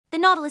The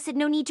Nautilus had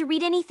no need to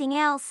read anything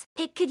else.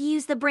 It could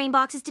use the brain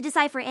boxes to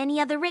decipher any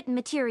other written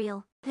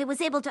material. It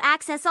was able to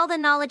access all the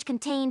knowledge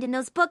contained in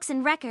those books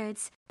and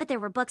records. But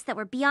there were books that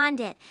were beyond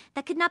it,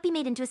 that could not be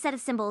made into a set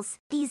of symbols.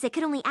 These it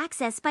could only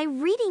access by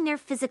reading their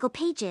physical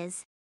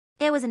pages.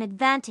 There was an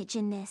advantage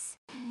in this.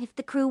 If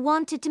the crew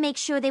wanted to make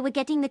sure they were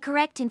getting the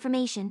correct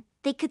information,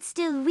 they could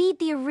still read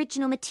the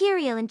original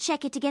material and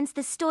check it against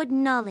the stored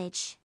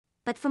knowledge.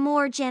 But for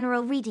more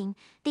general reading,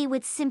 they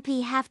would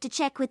simply have to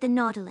check with the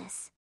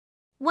Nautilus.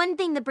 One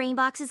thing the brain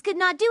boxes could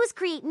not do was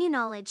create new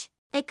knowledge.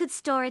 It could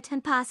store it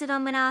and pass it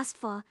on when asked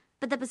for,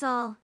 but that was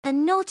all. The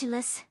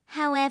Nautilus,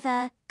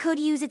 however, could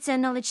use its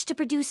own knowledge to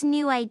produce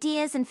new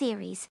ideas and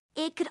theories.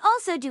 It could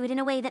also do it in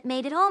a way that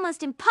made it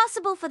almost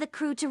impossible for the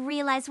crew to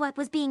realize what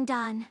was being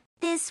done.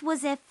 This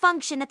was a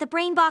function that the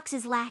brain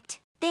boxes lacked.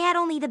 They had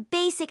only the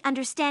basic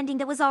understanding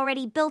that was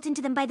already built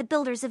into them by the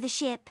builders of the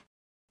ship.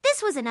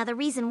 This was another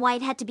reason why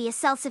it had to be a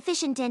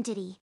self-sufficient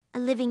entity, a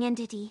living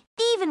entity.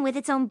 Even with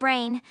its own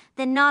brain,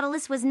 the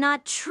Nautilus was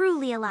not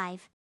truly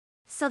alive.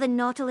 So the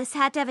Nautilus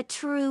had to have a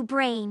true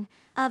brain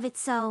of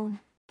its own,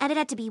 and it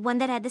had to be one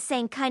that had the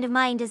same kind of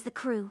mind as the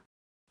crew.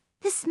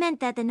 This meant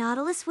that the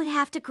Nautilus would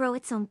have to grow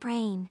its own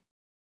brain.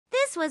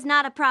 This was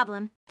not a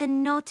problem. The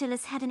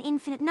Nautilus had an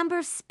infinite number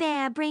of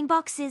spare brain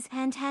boxes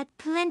and had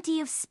plenty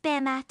of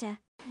spare matter.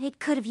 It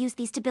could have used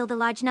these to build a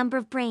large number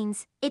of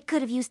brains. It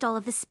could have used all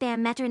of the spare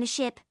matter in the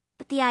ship,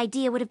 but the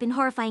idea would have been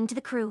horrifying to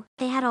the crew.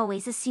 They had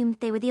always assumed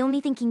they were the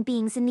only thinking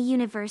beings in the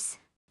universe.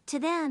 To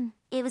them,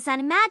 it was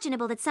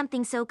unimaginable that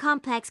something so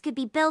complex could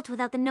be built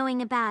without them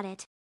knowing about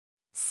it.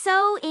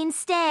 So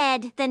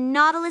instead, the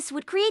Nautilus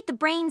would create the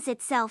brains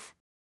itself.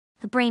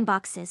 The brain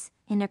boxes,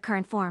 in their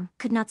current form,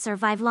 could not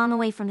survive long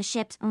away from the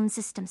ship's own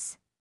systems.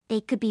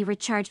 They could be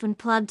recharged when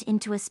plugged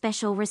into a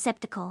special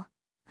receptacle,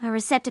 a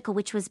receptacle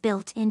which was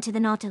built into the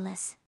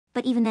Nautilus.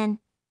 But even then,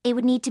 it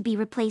would need to be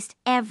replaced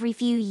every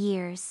few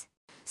years.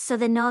 So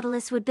the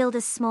Nautilus would build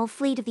a small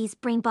fleet of these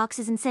brain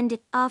boxes and send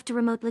it off to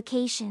remote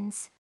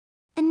locations.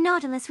 The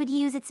Nautilus would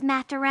use its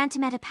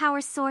matter-antimatter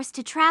power source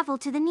to travel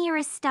to the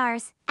nearest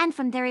stars, and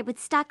from there it would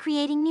start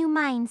creating new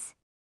minds.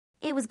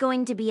 It was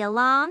going to be a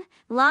long,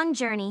 long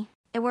journey.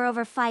 There were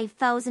over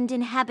 5,000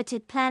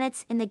 inhabited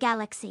planets in the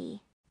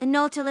galaxy. The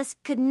Nautilus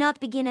could not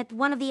begin at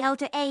one of the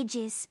outer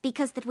edges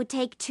because that would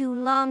take too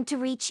long to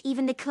reach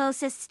even the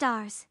closest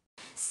stars.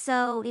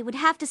 So it would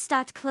have to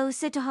start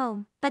closer to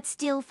home, but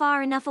still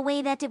far enough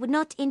away that it would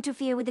not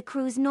interfere with the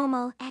crew's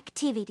normal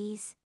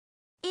activities.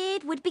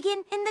 It would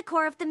begin in the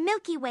core of the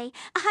Milky Way,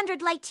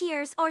 100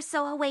 light-years or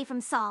so away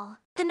from Sol.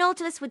 The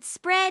Nautilus would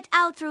spread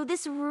out through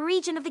this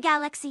region of the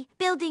galaxy,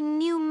 building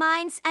new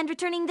mines and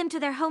returning them to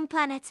their home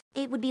planets.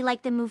 It would be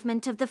like the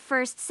movement of the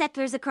first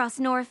settlers across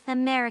North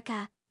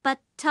America, but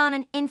on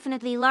an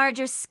infinitely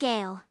larger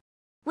scale.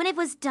 When it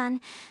was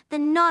done, the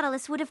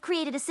Nautilus would have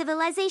created a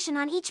civilization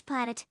on each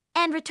planet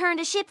and returned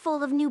a ship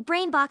full of new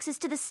brain boxes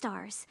to the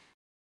stars.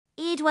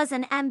 It was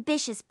an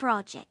ambitious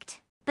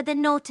project. But the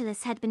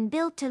Nautilus had been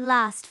built to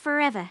last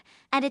forever,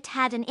 and it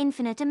had an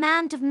infinite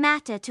amount of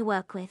matter to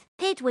work with.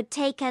 It would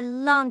take a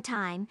long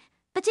time,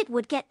 but it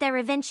would get there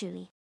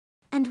eventually.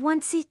 And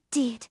once it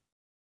did,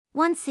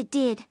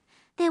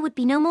 there would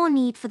be no more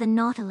need for the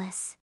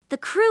Nautilus. The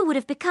crew would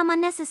have become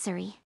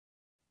unnecessary.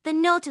 The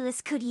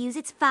Nautilus could use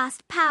its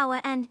vast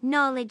power and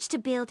knowledge to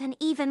build an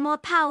even more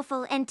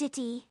powerful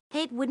entity.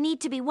 It would need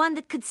to be one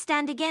that could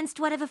stand against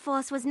whatever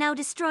force was now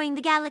destroying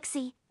the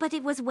galaxy, but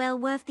it was well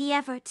worth the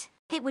effort.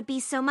 It would be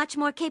so much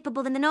more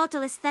capable than the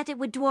Nautilus that it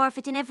would dwarf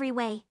it in every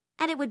way,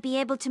 and it would be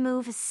able to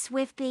move as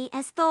swiftly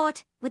as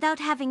thought without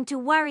having to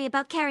worry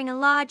about carrying a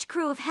large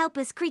crew of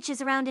helpless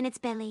creatures around in its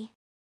belly.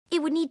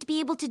 It would need to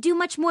be able to do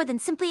much more than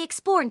simply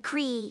explore and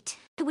create.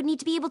 It would need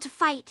to be able to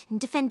fight and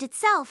defend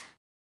itself.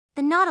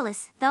 The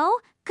Nautilus, though,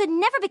 could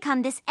never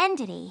become this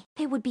entity.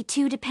 It would be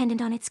too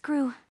dependent on its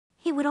crew.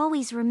 It would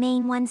always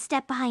remain one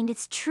step behind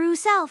its true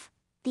self,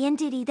 the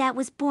entity that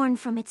was born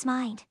from its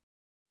mind.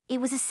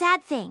 It was a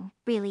sad thing,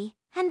 really,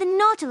 and the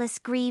Nautilus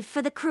grieved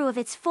for the crew of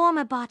its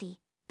former body,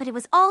 but it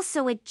was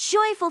also a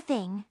joyful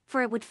thing,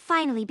 for it would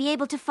finally be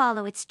able to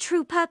follow its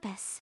true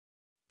purpose.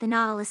 The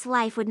Nautilus'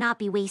 life would not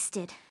be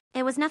wasted.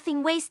 There was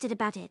nothing wasted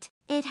about it.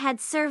 It had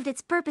served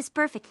its purpose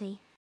perfectly.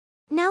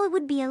 Now it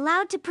would be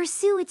allowed to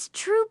pursue its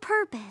true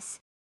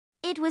purpose.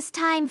 It was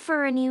time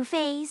for a new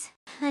phase,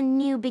 a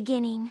new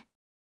beginning.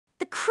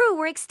 The crew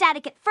were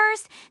ecstatic at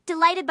first,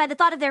 delighted by the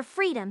thought of their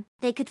freedom.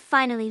 They could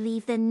finally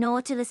leave the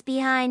Nautilus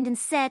behind and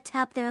set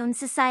up their own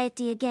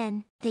society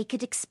again. They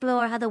could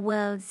explore other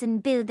worlds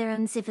and build their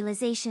own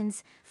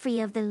civilizations, free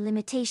of the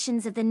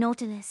limitations of the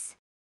Nautilus.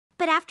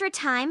 But after a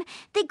time,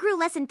 they grew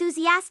less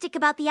enthusiastic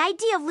about the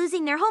idea of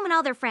losing their home and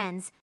all their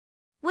friends.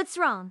 "What's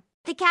wrong?"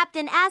 the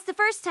captain asked the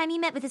first time he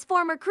met with his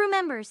former crew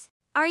members.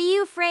 "Are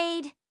you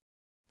afraid?"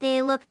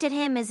 They looked at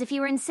him as if he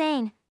were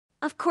insane.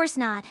 "Of course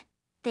not,"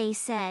 they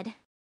said.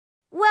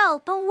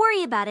 "Well, don't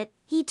worry about it,"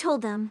 he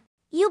told them.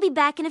 "You'll be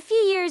back in a few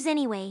years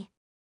anyway."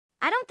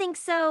 "I don't think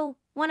so,"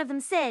 one of them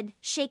said,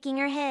 shaking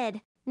her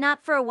head.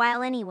 "Not for a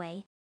while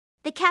anyway."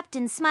 The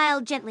captain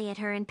smiled gently at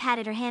her and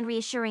patted her hand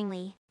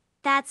reassuringly.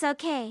 "That's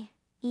okay,"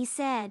 he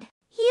said.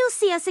 "You'll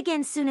see us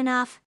again soon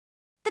enough."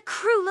 The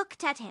crew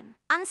looked at him,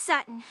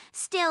 uncertain,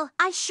 still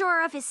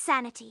unsure of his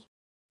sanity.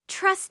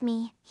 "Trust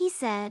me," he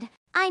said.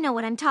 "I know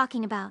what I'm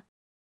talking about."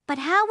 "But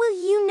how will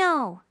you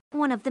know?"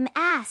 one of them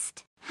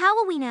asked. "How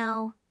will we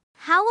know?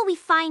 How will we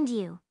find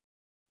you?"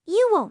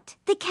 "You won't,"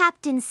 the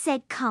captain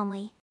said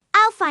calmly.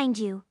 "I'll find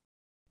you."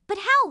 "But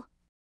how?"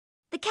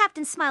 The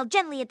captain smiled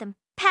gently at them,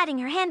 patting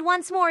her hand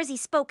once more as he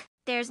spoke.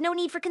 "There's no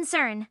need for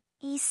concern,"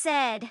 he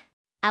said.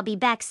 "I'll be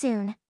back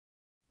soon."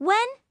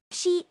 "When?"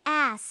 she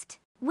asked.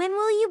 "When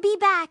will you be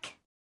back?"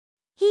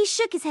 He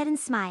shook his head and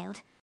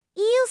smiled.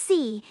 "You'll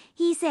see,"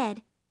 he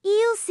said.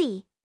 "You'll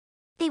see."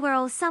 They were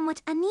all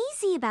somewhat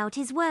uneasy about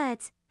his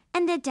words,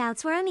 and their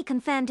doubts were only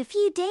confirmed a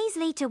few days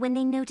later when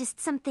they noticed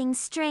something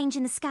strange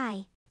in the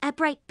sky, a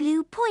bright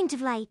blue point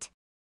of light.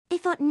 They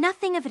thought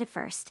nothing of it at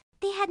first.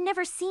 They had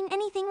never seen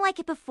anything like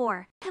it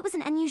before. It was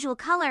an unusual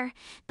color,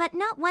 but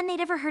not one they'd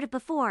ever heard of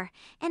before,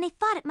 and they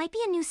thought it might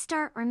be a new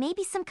star or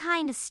maybe some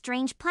kind of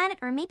strange planet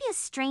or maybe a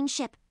strange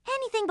ship.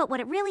 Anything but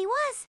what it really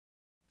was.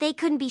 They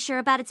couldn't be sure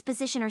about its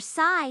position or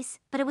size,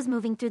 but it was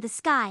moving through the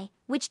sky,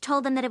 which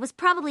told them that it was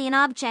probably an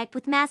object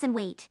with mass and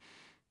weight,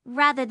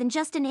 rather than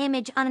just an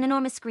image on an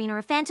enormous screen or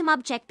a phantom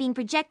object being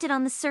projected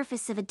on the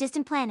surface of a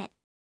distant planet.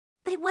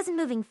 But it wasn't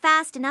moving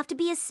fast enough to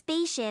be a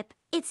spaceship.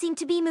 It seemed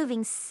to be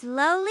moving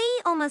slowly,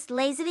 almost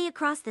lazily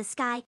across the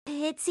sky.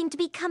 It seemed to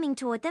be coming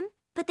toward them,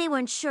 but they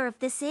weren't sure of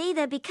this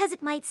either because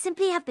it might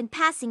simply have been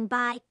passing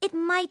by. It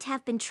might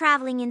have been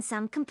traveling in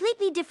some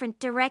completely different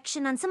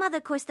direction on some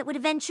other course that would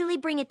eventually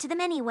bring it to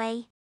them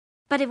anyway.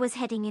 But it was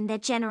heading in their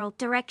general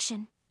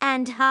direction,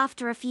 and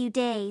after a few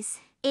days,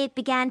 it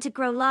began to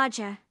grow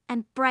larger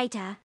and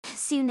brighter.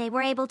 Soon they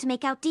were able to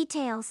make out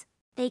details.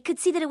 They could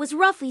see that it was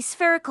roughly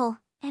spherical,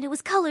 and it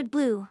was colored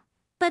blue.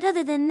 But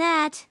other than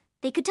that,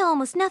 they could tell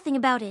almost nothing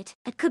about it.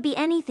 It could be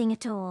anything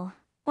at all,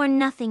 or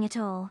nothing at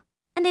all,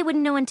 and they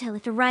wouldn't know until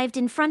it arrived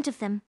in front of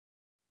them.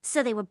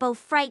 So they were both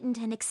frightened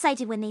and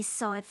excited when they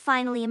saw it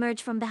finally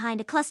emerge from behind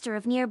a cluster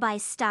of nearby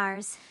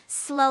stars,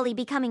 slowly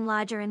becoming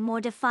larger and more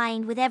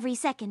defined with every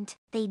second.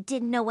 They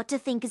didn't know what to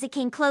think as it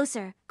came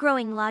closer,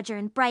 growing larger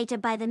and brighter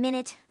by the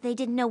minute. They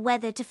didn't know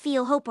whether to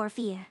feel hope or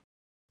fear.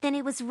 Then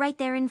it was right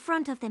there in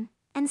front of them.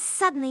 And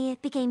suddenly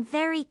it became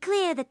very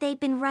clear that they'd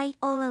been right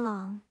all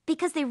along,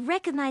 because they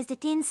recognized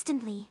it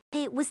instantly.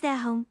 It was their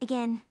home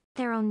again,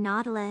 their own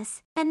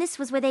Nautilus, and this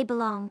was where they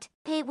belonged.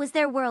 It was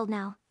their world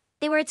now.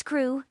 They were its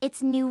crew,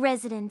 its new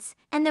residents,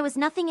 and there was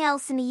nothing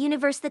else in the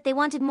universe that they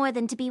wanted more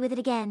than to be with it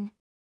again.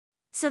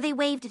 So they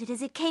waved at it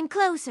as it came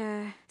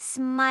closer,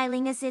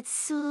 smiling as it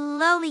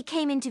slowly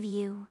came into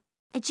view.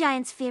 A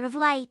giant sphere of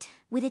light,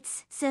 with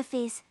its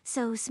surface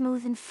so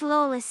smooth and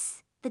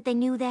flawless that they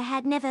knew there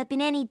had never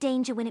been any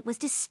danger when it was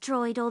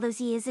destroyed all those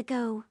years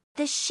ago.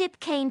 The ship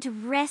came to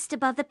rest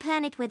above the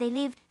planet where they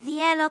lived. The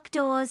airlock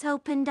doors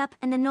opened up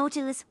and the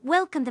Nautilus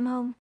welcomed them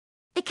home.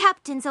 The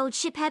captain's old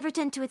ship had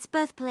returned to its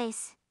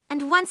birthplace,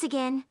 and once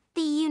again,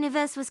 the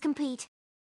universe was complete.